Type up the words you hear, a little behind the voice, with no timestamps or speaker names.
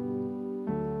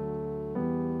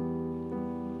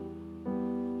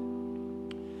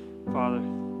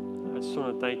just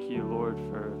want to thank you, Lord,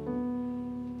 for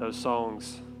those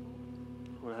songs.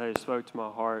 Lord, how you spoke to my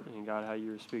heart, and God, how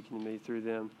you were speaking to me through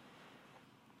them.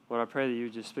 Lord, I pray that you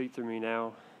would just speak through me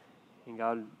now. And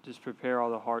God, just prepare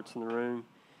all the hearts in the room,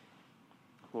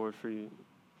 Lord, for you,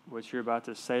 what you're about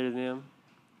to say to them.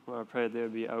 Lord, I pray that they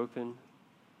would be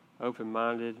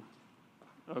open-minded,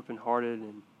 open-hearted.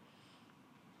 And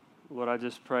Lord, I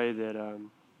just pray that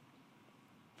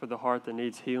for the heart that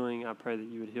needs healing, I pray that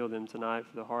you would heal them tonight.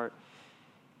 For the heart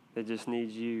that just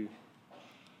needs you,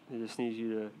 that just needs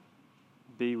you to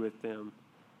be with them,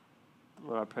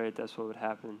 Lord, I pray that that's what would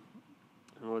happen.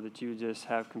 And Lord, that you would just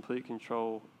have complete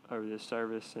control over this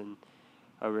service and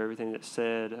over everything that's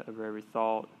said, over every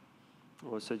thought.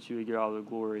 Lord, so that you would get all the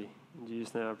glory. In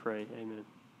Jesus' name I pray, amen.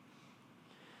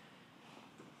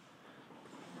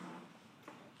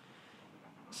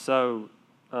 So,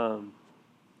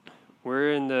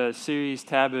 we're in the series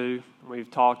Taboo.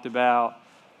 We've talked about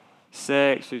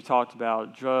sex, we've talked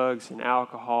about drugs and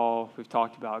alcohol, we've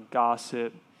talked about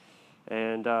gossip,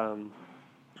 and I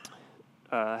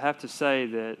have to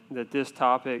say that this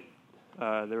topic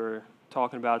that we're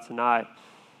talking about tonight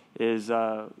is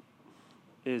the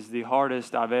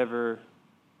hardest I've ever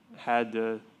had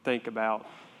to think about,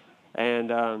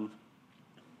 and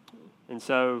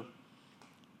so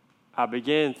I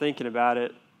began thinking about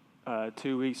it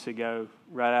 2 weeks ago,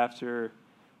 right after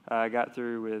I got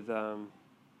through with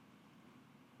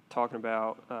talking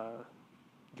about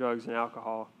drugs and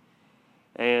alcohol.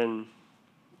 And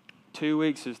 2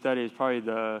 weeks of study is probably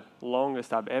the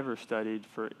longest I've ever studied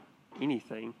for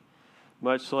anything,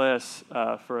 much less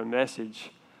for a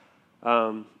message.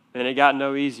 And it got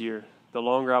no easier the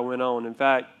longer I went on. In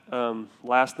fact,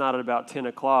 last night at about 10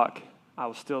 o'clock, I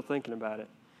was still thinking about it.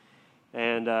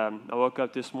 And I woke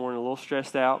up this morning a little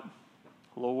stressed out,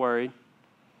 a little worried,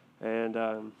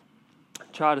 and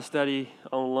tried to study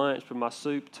on lunch, but my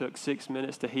soup took 6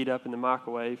 minutes to heat up in the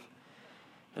microwave.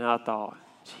 And I thought,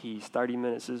 geez, 30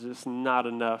 minutes is just not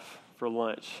enough for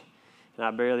lunch. And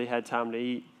I barely had time to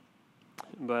eat.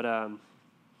 But I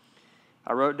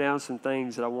wrote down some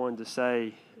things that I wanted to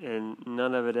say, and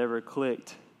none of it ever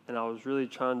clicked. And I was really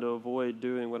trying to avoid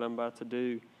doing what I'm about to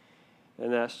do,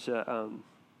 and that's to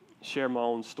share my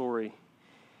own story.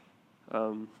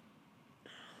 So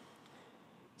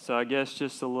I guess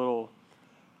just a little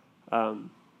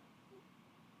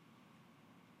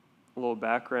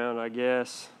background, I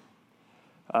guess.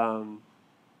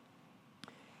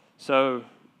 So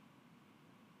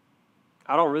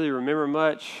I don't really remember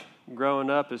much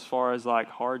growing up as far as like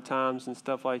hard times and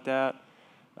stuff like that.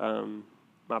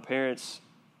 My parents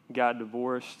got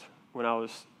divorced when I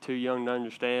was too young to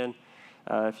understand.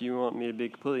 If you want me to be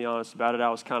completely honest about it, I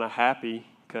was kind of happy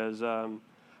because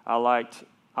I liked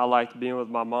being with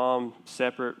my mom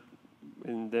separate,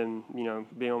 and then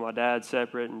being with my dad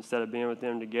separate instead of being with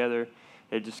them together.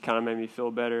 It just kind of made me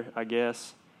feel better, I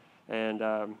guess. And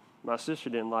my sister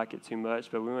didn't like it too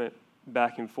much, but we went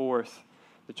back and forth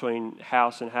between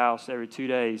house and house every 2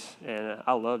 days, and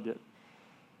I loved it.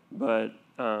 But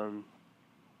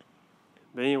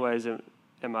anyways, at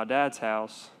my dad's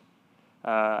house,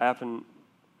 I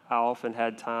often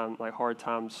had hard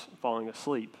times falling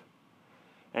asleep.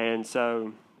 And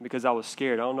so, because I was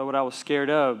scared, I don't know what I was scared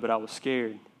of, but I was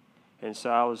scared. And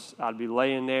so I'd be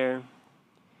laying there,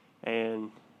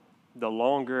 and the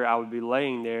longer I would be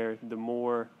laying there, the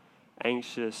more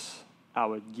anxious I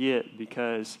would get,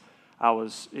 because I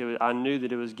knew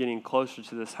that it was getting closer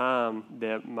to the time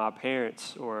that my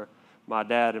parents, or my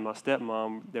dad and my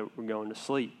stepmom, that were going to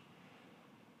sleep.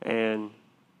 And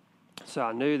so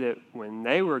I knew that when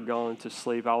they were going to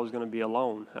sleep, I was going to be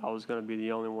alone. I was going to be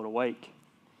the only one awake.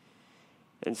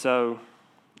 And so,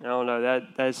 I don't know,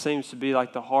 that seems to be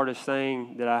like the hardest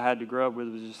thing that I had to grow up with,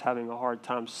 was just having a hard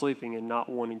time sleeping and not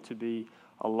wanting to be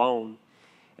alone.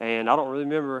 And I don't really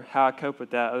remember how I coped with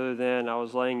that, other than I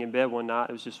was laying in bed one night.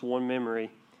 It was just one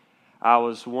memory. I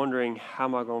was wondering, how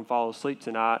am I going to fall asleep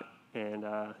tonight? And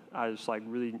I was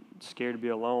really scared to be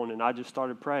alone, and I just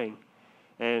started praying.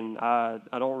 And I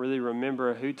don't really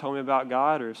remember who told me about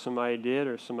God, or somebody did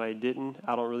or somebody didn't.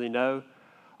 I don't really know.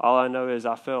 All I know is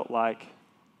I felt like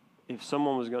if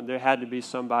someone was there had to be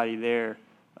somebody there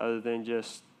other than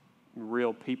just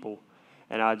real people.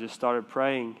 And I just started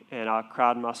praying, and I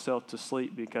cried myself to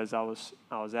sleep because I was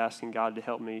asking God to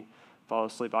help me fall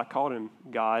asleep. I called him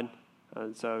God,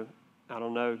 so I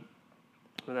don't know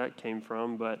where that came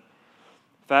from. But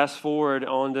fast forward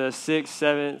on the 6th,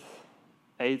 7th,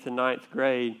 8th, and 9th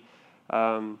grade,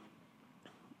 I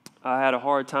had a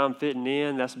hard time fitting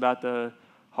in. That's about the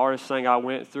hardest thing I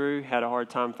went through. Had a hard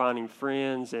time finding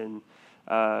friends, and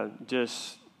I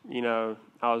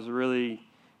was really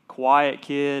quiet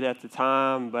kid at the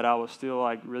time, but I was still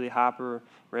like really hyper,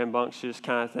 rambunctious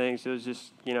kind of thing. So it was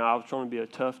just, I was trying to be a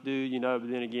tough dude, but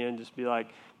then again, just be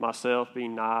like myself,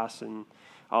 being nice and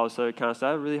all this other kind of stuff.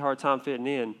 I had a really hard time fitting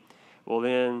in. Well,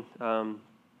 then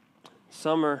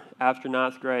summer after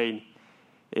ninth grade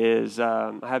is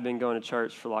I had been going to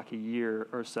church for like a year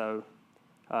or so.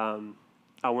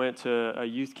 I went to a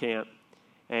youth camp,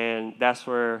 and that's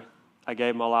where I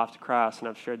gave my life to Christ, and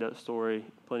I've shared that story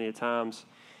plenty of times.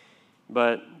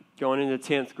 But going into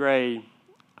 10th grade,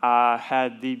 I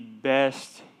had the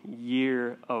best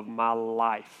year of my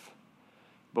life.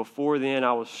 Before then,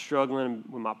 I was struggling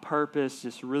with my purpose,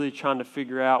 just really trying to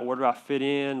figure out where do I fit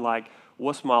in, like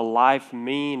what's my life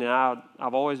mean. And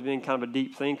I've always been kind of a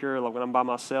deep thinker. Like when I'm by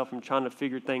myself, I'm trying to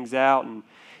figure things out.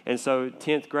 And so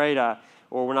 10th grade,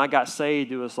 when I got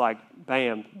saved, it was like,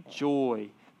 bam, joy,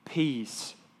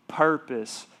 peace,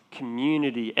 purpose,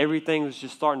 community. Everything was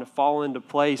just starting to fall into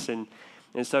place. And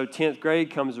so 10th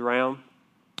grade comes around.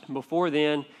 Before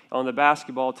then, on the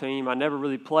basketball team, I never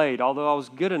really played. Although I was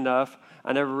good enough,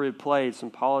 I never really played. Some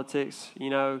politics,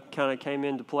 kind of came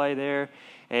into play there.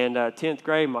 And 10th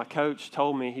grade, my coach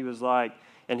told me, he was like,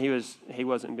 and he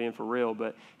wasn't being for real,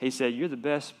 but he said, "You're the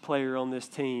best player on this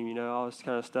team," all this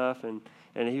kind of stuff. And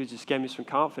he just gave me some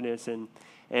confidence. And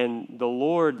the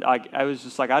Lord, I was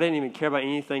just like, I didn't even care about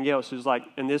anything else. It was like,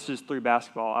 and this is through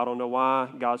basketball. I don't know why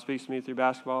God speaks to me through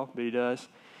basketball, but he does.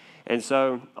 And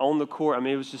so on the court,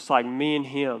 it was just like me and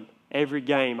him every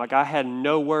game. Like I had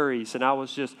no worries, and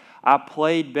I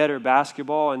played better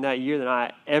basketball in that year than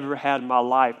I ever had in my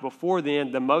life. Before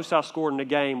then, the most I scored in the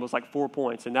game was like 4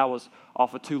 points, and that was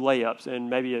off of 2 layups and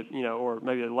maybe a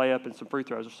layup and some free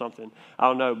throws or something. I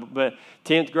don't know. But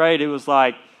 10th grade, it was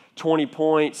like 20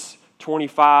 points.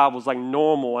 25 was like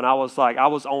normal, and I was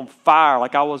on fire,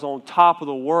 like I was on top of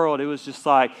the world. It was just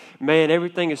like, man,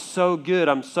 everything is so good.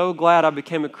 I'm so glad I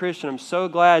became a Christian. I'm so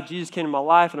glad Jesus came into my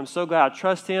life, and I'm so glad I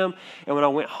trust him. And when I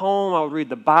went home, I would read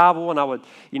the Bible, and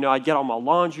I'd get all my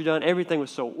laundry done. Everything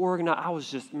was so organized.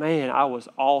 I was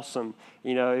awesome.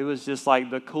 It was just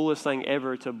like the coolest thing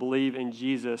ever to believe in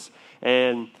Jesus.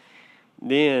 And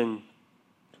then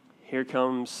here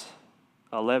comes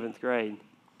 11th grade.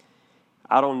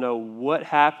 I don't know what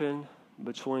happened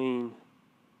between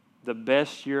the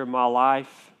best year of my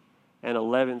life and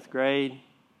 11th grade.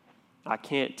 I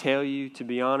can't tell you, to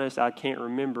be honest. I can't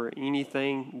remember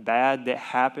anything bad that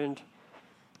happened.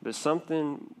 But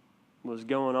something was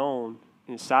going on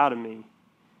inside of me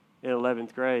in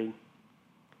 11th grade.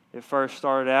 It first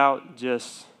started out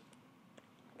just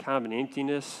kind of an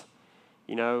emptiness,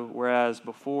 whereas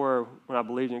before, when I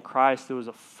believed in Christ, there was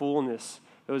a fullness.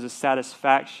 There was a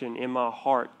satisfaction in my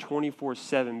heart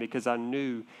 24/7 because I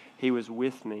knew he was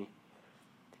with me.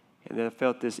 And then I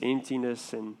felt this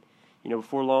emptiness, and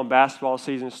before long, basketball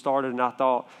season started, and I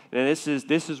thought, man, this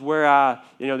is where I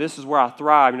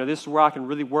thrive. This is where I can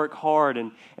really work hard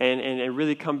and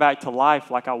really come back to life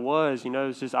like I was.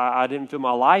 It's just I didn't feel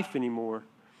my life anymore.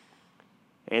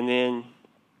 And then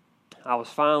I was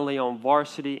finally on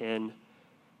varsity, and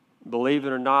believe it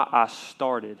or not, I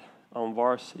started on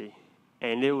varsity.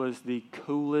 And it was the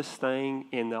coolest thing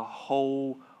in the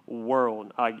whole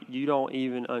world. You don't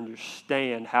even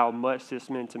understand how much this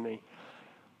meant to me.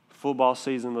 Football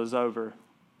season was over.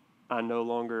 I no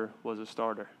longer was a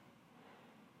starter.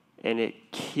 And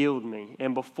it killed me.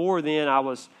 And before then,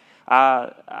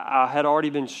 I had already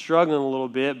been struggling a little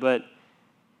bit, but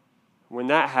when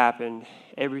that happened,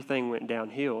 everything went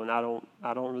downhill. And I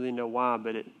don't really know why,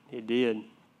 but it did.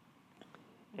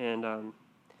 And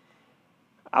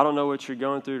I don't know what you're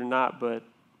going through tonight, but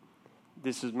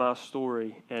this is my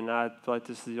story, and I feel like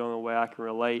this is the only way I can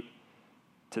relate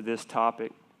to this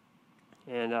topic.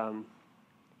 And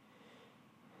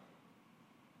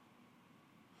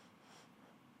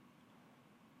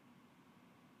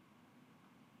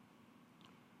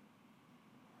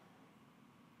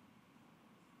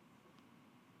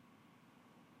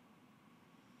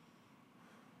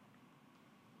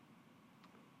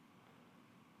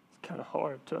it's kind of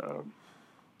hard to...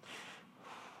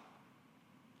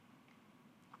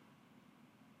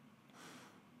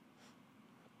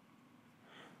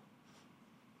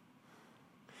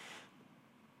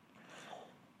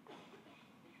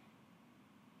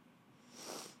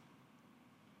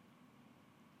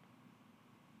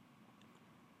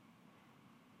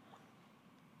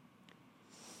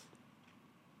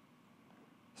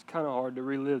 It's kind of hard to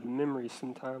relive the memories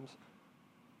sometimes.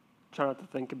 Try not to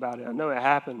think about it. I know it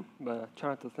happened, but I try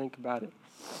not to think about it.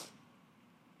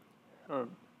 I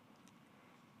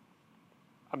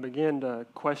began to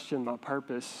question my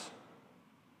purpose.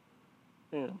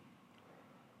 And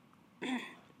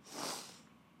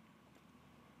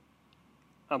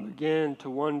I began to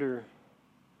wonder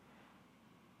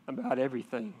about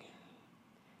everything.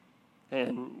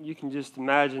 And you can just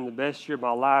imagine the best year of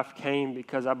my life came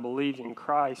because I believed in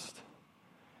Christ.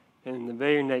 And the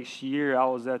very next year, I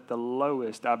was at the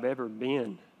lowest I've ever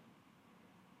been.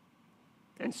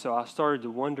 And so I started to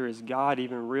wonder, is God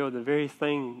even real? The very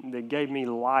thing that gave me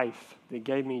life, that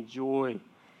gave me joy,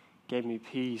 gave me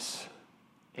peace.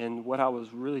 And what I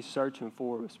was really searching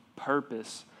for was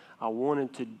purpose. I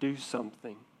wanted to do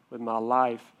something with my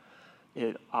life.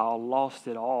 I lost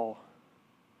it all.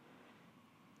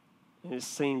 And it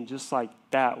seemed just like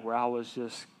that, where I was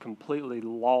just completely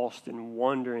lost and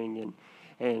wondering,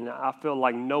 and I felt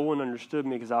like no one understood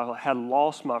me because I had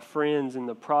lost my friends in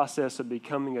the process of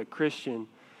becoming a Christian.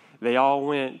 They all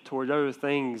went toward other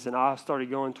things, and I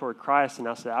started going toward Christ, and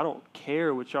I said, I don't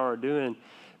care what y'all are doing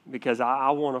because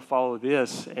I want to follow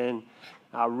this, and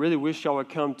I really wish y'all would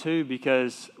come too,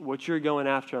 because what you're going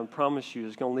after, I promise you,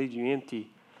 is going to leave you empty.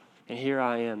 And here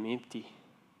I am, empty.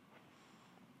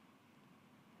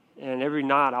 And every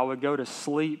night I would go to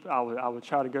sleep. I would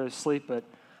try to go to sleep, but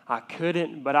I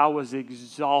couldn't, but I was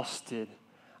exhausted.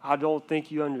 I don't think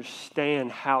you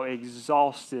understand how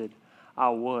exhausted I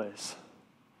was.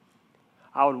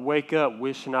 I would wake up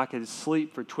wishing I could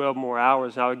sleep for 12 more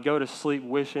hours. I would go to sleep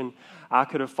wishing I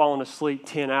could have fallen asleep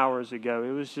 10 hours ago.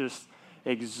 It was just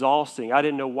exhausting. I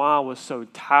didn't know why I was so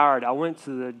tired. I went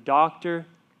to the doctor.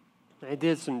 They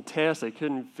did some tests. They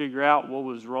couldn't figure out what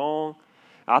was wrong.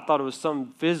 I thought it was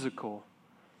something physical.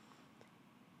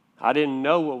 I didn't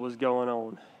know what was going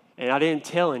on, and I didn't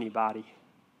tell anybody.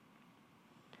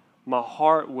 My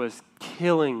heart was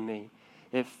killing me.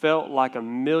 It felt like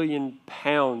 1,000,000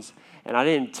 pounds, and I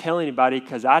didn't tell anybody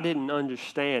because I didn't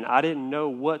understand. I didn't know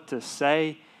what to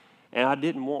say, and I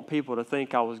didn't want people to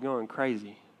think I was going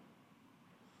crazy.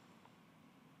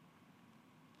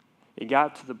 It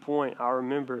got to the point, I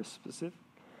remember a specific.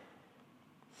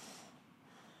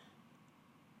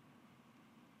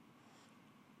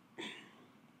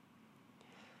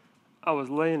 I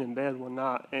was laying in bed one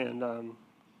night, and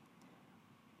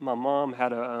my mom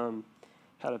had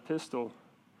a pistol,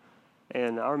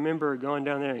 and I remember going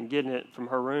down there and getting it from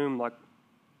her room like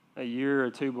a year or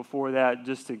two before that,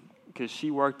 just because she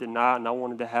worked at night, and I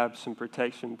wanted to have some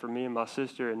protection for me and my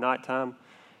sister at nighttime.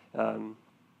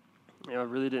 I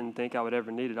really didn't think I would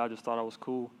ever need it. I just thought I was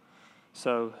cool.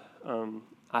 So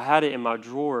I had it in my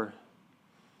drawer,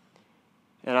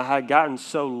 and I had gotten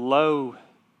so low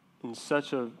in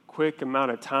such a quick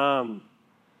amount of time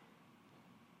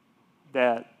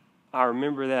that I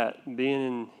remember that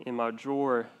being in my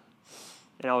drawer,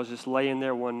 and I was just laying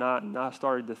there one night, and I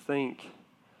started to think,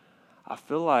 I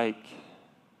feel like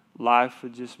life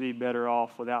would just be better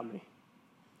off without me.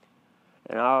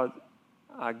 And I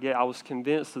was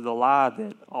convinced of the lie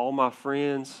that all my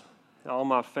friends, all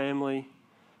my family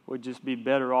would just be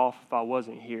better off if I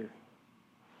wasn't here.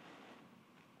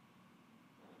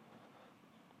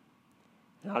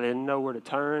 I didn't know where to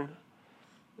turn,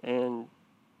 and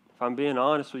if I'm being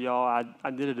honest with y'all, I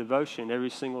did a devotion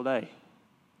every single day.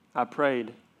 I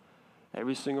prayed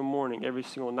every single morning, every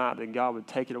single night that God would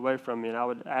take it away from me, and I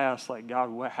would ask, like, God,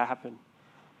 what happened?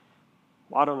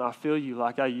 Why don't I feel you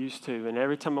like I used to? And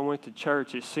every time I went to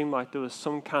church, it seemed like there was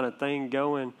some kind of thing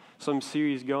going, some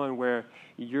series going where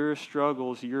your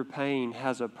struggles, your pain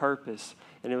has a purpose.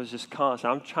 And it was just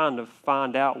constant. I'm trying to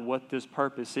find out what this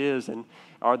purpose is, and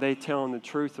are they telling the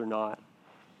truth or not?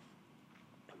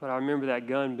 But I remember that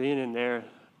gun being in there.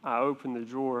 I opened the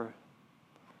drawer,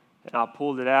 and I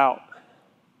pulled it out,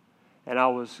 and I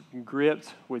was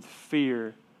gripped with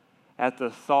fear at the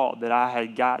thought that I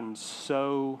had gotten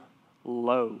so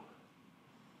low.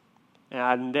 And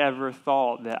I never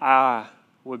thought that I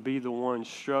would be the one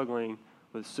struggling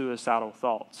with suicidal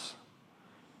thoughts.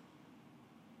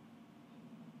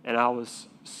 And I was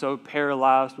so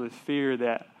paralyzed with fear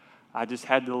that I just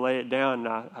had to lay it down, and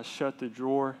I shut the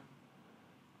drawer,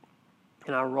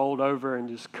 and I rolled over and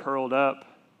just curled up.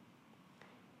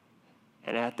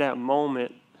 And at that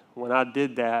moment, when I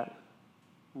did that,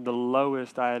 the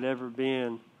lowest I had ever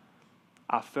been,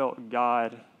 I felt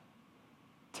God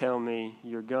tell me,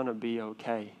 you're going to be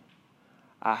okay.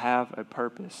 I have a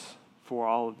purpose for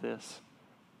all of this.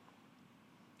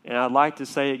 And I'd like to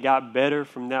say it got better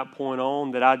from that point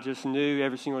on, that I just knew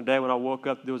every single day when I woke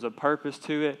up there was a purpose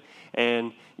to it.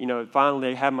 And, finally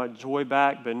I had my joy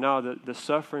back. But no, the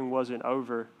suffering wasn't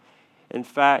over. In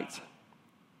fact,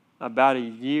 about a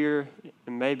year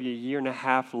and maybe a year and a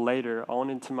half later,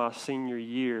 on into my senior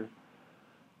year,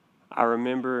 I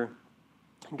remember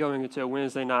going into a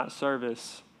Wednesday night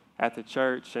service at the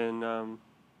church, and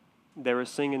they were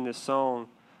singing this song,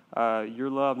 Your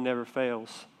Love Never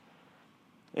Fails.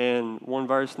 And one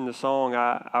verse in the song,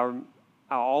 I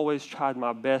always tried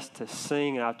my best to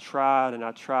sing, and I tried and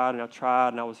I tried and I tried,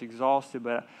 and I was exhausted.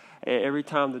 But every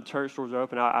time the church doors were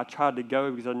open, I tried to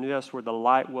go because I knew that's where the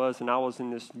light was, and I was in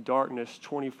this darkness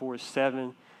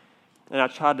 24/7. And I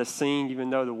tried to sing even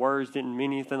though the words didn't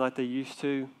mean anything like they used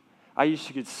to. I used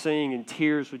to could sing and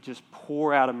tears would just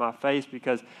pour out of my face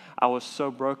because I was so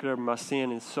broken over my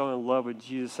sin and so in love with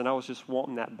Jesus, and I was just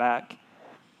wanting that back.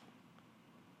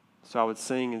 So I would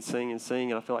sing and sing and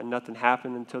sing, and I felt like nothing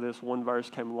happened until this one verse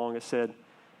came along. It said,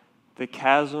 "The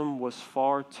chasm was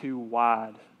far too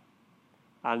wide.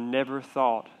 I never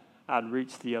thought I'd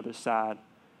reach the other side,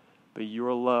 but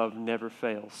your love never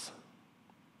fails."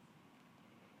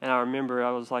 And I remember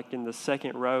I was like in the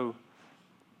second row,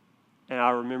 and I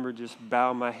remember just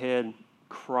bowing my head,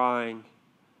 crying,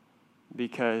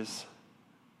 because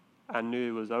I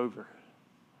knew it was over.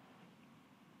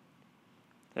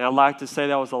 And I'd like to say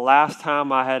that was the last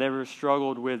time I had ever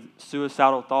struggled with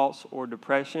suicidal thoughts or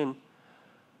depression,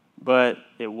 but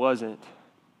it wasn't.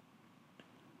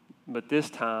 But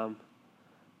this time,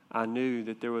 I knew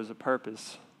that there was a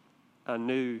purpose. I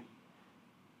knew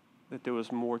that there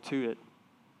was more to it.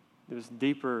 It was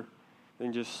deeper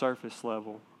than just surface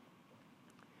level.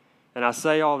 And I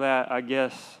say all that, I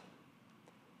guess,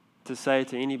 to say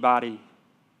to anybody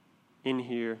in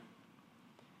here,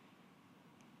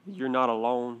 you're not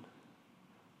alone.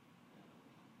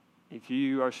 If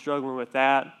you are struggling with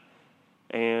that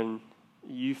and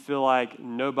you feel like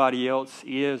nobody else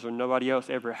is or nobody else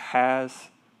ever has,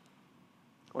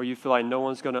 or you feel like no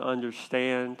one's going to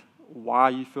understand why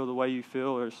you feel the way you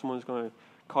feel, or someone's going to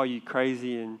call you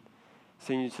crazy and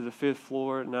send you to the 5th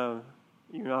floor, no,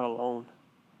 you're not alone.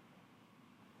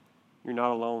 You're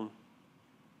not alone.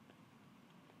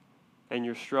 And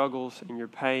your struggles and your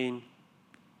pain,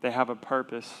 they have a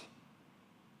purpose.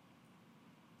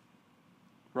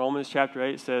 Romans chapter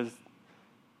 8 says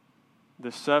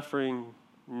the suffering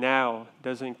now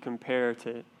doesn't compare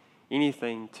to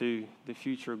anything to the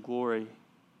future glory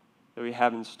that we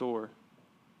have in store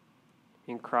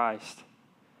in Christ.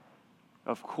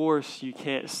 Of course, you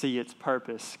can't see its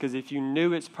purpose, because if you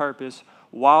knew its purpose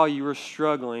while you were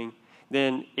struggling,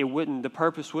 then the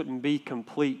purpose wouldn't be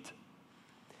complete.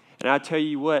 And I tell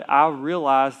you what, I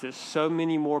realized that so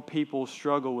many more people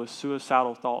struggle with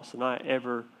suicidal thoughts than I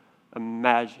ever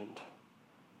imagined.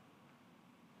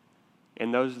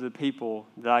 And those are the people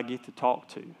that I get to talk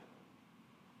to.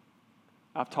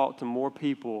 I've talked to more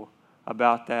people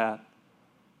about that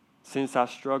since I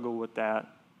struggled with that.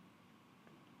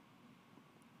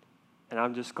 And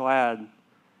I'm just glad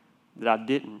that I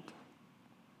didn't.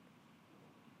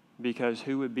 Because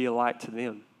who would be a light to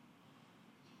them?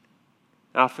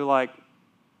 I feel like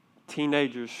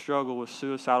teenagers struggle with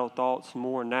suicidal thoughts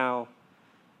more now,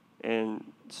 and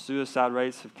suicide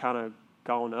rates have kind of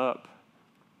gone up.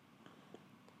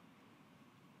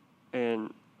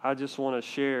 And I just want to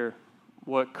share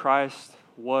what Christ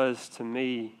was to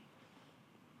me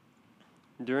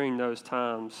during those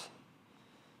times.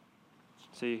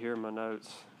 See, here are my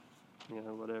notes,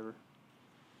 whatever.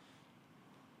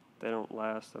 They don't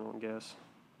last, I don't guess.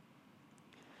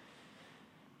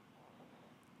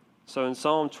 So in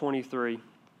Psalm 23,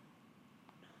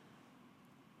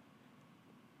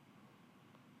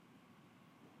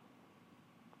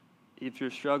 if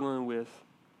you're struggling with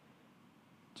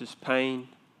just pain,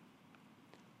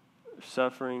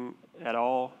 suffering at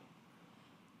all,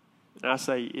 and I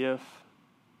say if,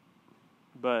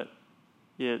 but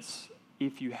it's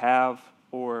if you have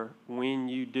or when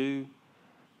you do,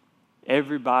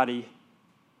 everybody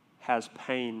has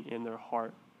pain in their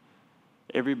heart.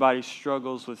 Everybody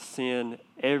struggles with sin.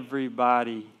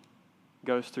 Everybody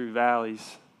goes through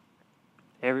valleys.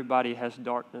 Everybody has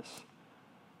darkness.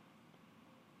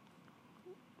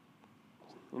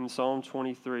 In Psalm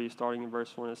 23, starting in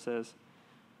verse 1, it says,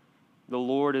 "The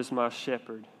Lord is my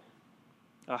shepherd.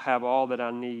 I have all that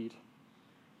I need.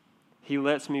 He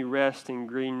lets me rest in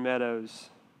green meadows.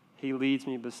 He leads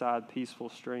me beside peaceful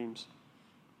streams.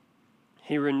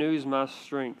 He renews my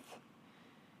strength.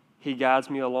 He guides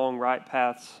me along right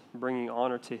paths, bringing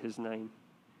honor to his name.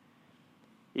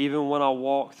 Even when I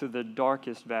walk through the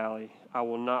darkest valley, I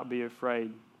will not be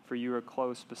afraid, for you are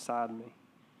close beside me.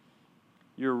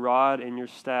 Your rod and your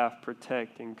staff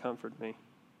protect and comfort me.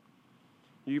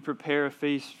 You prepare a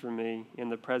feast for me in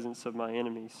the presence of my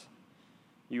enemies.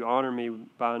 You honor me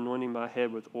by anointing my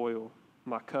head with oil.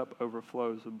 My cup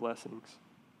overflows with blessings.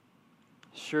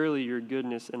 Surely your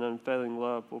goodness and unfailing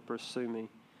love will pursue me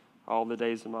all the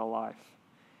days of my life,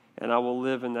 and I will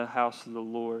live in the house of the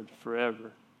Lord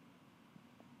forever."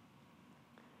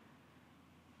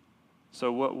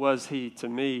 So what was he to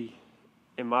me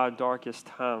in my darkest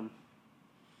time.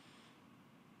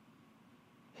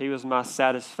 He was my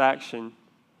satisfaction,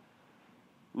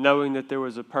 knowing that there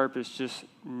was a purpose. Just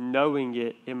knowing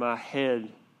it in my head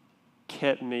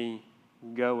kept me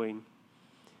going.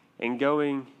 And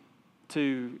going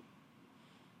to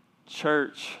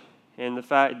church, and the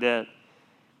fact that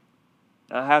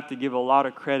I have to give a lot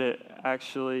of credit,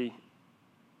 actually,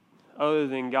 other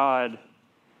than God,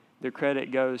 the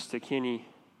credit goes to Kenny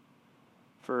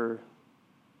for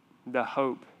the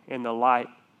hope and the light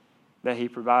that he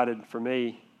provided for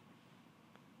me.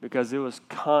 Because it was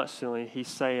constantly, he's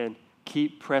saying,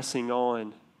 keep pressing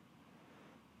on.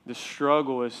 The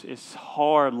struggle is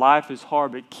hard. Life is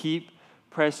hard, but keep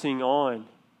pressing on.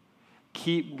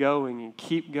 Keep going and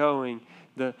keep going.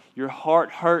 Your heart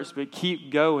hurts, but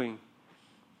keep going.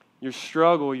 Your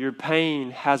struggle, your pain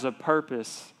has a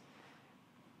purpose.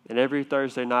 And every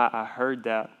Thursday night I heard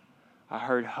that. I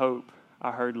heard hope.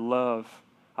 I heard love.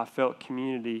 I felt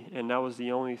community. And that was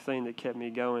the only thing that kept me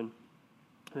going.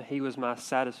 He was my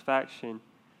satisfaction,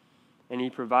 and He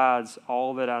provides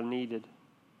all that I needed.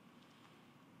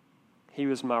 He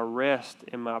was my rest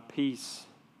and my peace.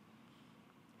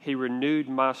 He renewed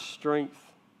my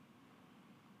strength.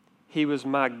 He was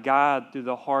my guide through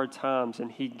the hard times, and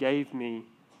He gave me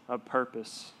a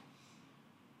purpose.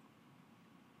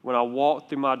 When I walked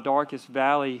through my darkest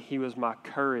valley, He was my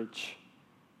courage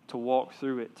to walk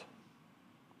through it.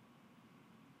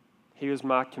 He was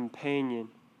my companion.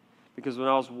 Because when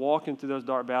I was walking through those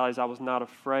dark valleys, I was not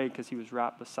afraid because He was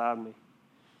right beside me.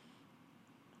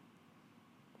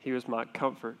 He was my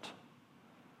comfort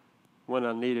when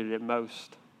I needed it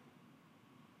most.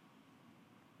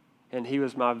 And He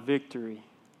was my victory.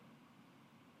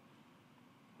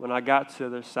 When I got to the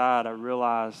other side, I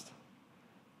realized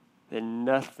that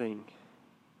nothing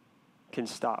can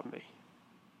stop me.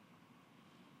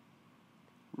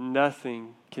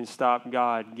 Nothing can stop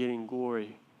God getting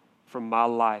glory from my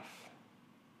life.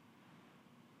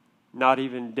 Not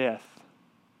even death.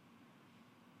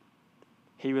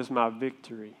 He was my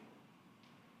victory.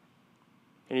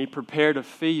 And He prepared a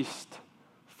feast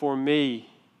for me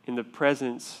in the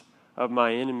presence of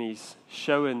my enemies,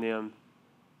 showing them,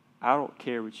 I don't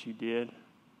care what you did.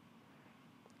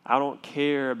 I don't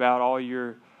care about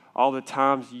all the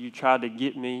times you tried to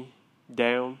get me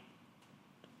down,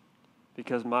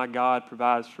 because my God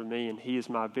provides for me and He is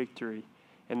my victory.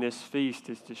 And this feast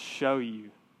is to show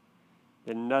you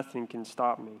that nothing can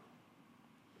stop me.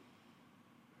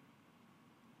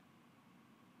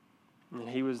 And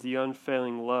He was the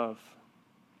unfailing love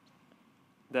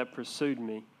that pursued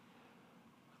me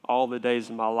all the days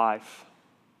of my life.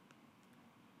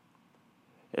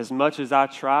 As much as I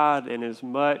tried and as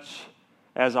much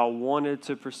as I wanted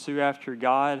to pursue after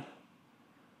God,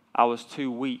 I was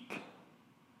too weak.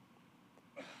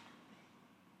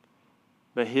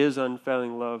 But His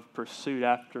unfailing love pursued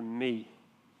after me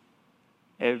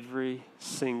every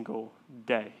single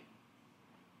day.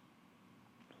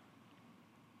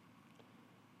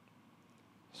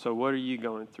 So what are you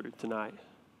going through tonight?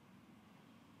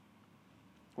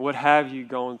 What have you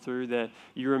gone through that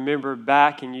you remember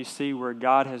back and you see where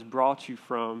God has brought you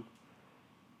from?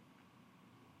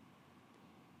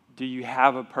 Do you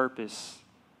have a purpose?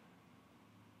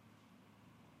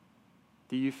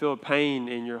 Do you feel pain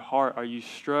in your heart? Are you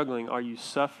struggling? Are you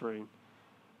suffering?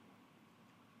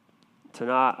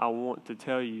 Tonight, I want to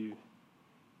tell you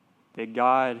that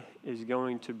God is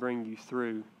going to bring you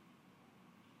through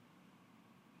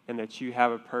and that you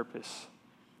have a purpose.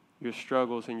 Your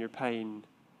struggles and your pain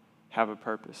have a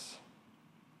purpose.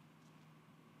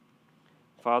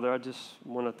 Father, I just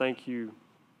want to thank You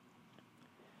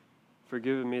for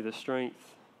giving me the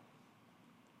strength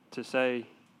to say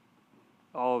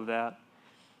all of that.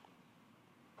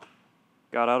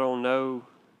 God, I don't know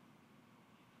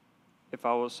if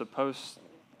I was supposed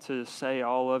to say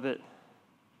all of it.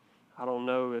 I don't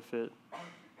know if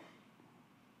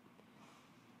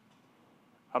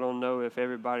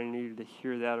everybody needed to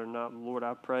hear that or not. Lord,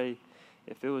 I pray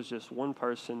if it was just one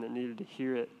person that needed to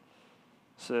hear it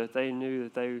so that they knew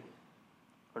that they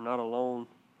are not alone.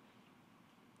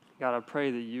 God, I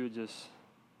pray that You would just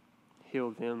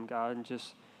heal them, God, and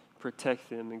just protect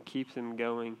them and keep them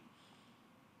going.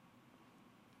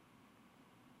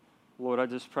 Lord, I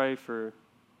just pray for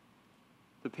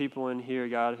the people in here,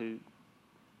 God, who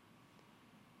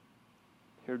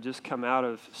have just come out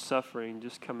of suffering,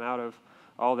 just come out of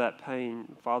all that pain.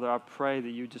 Father, I pray that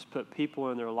You just put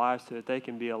people in their lives so that they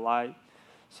can be a light.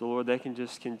 So, Lord, they can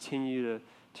just continue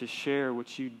to share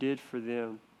what You did for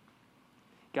them.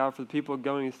 God, for the people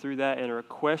going through that and are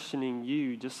questioning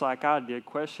You, just like I did,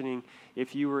 questioning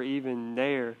if You were even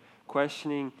there,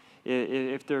 questioning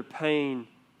if their pain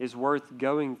is worth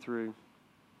going through,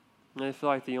 and they feel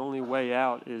like the only way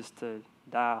out is to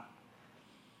die.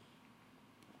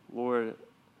 Lord,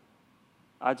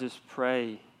 I just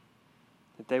pray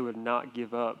that they would not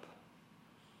give up.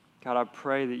 God, I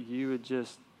pray that you would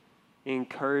just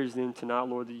encourage them tonight,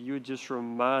 Lord, that you would just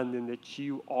remind them that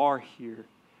you are here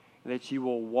and that you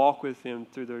will walk with them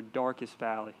through their darkest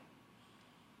valley.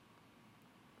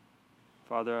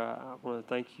 Father, I want to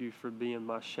thank you for being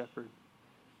my shepherd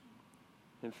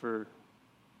and for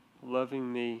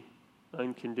loving me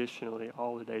unconditionally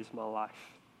all the days of my life.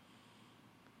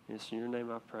 It's in your name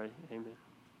I pray. Amen.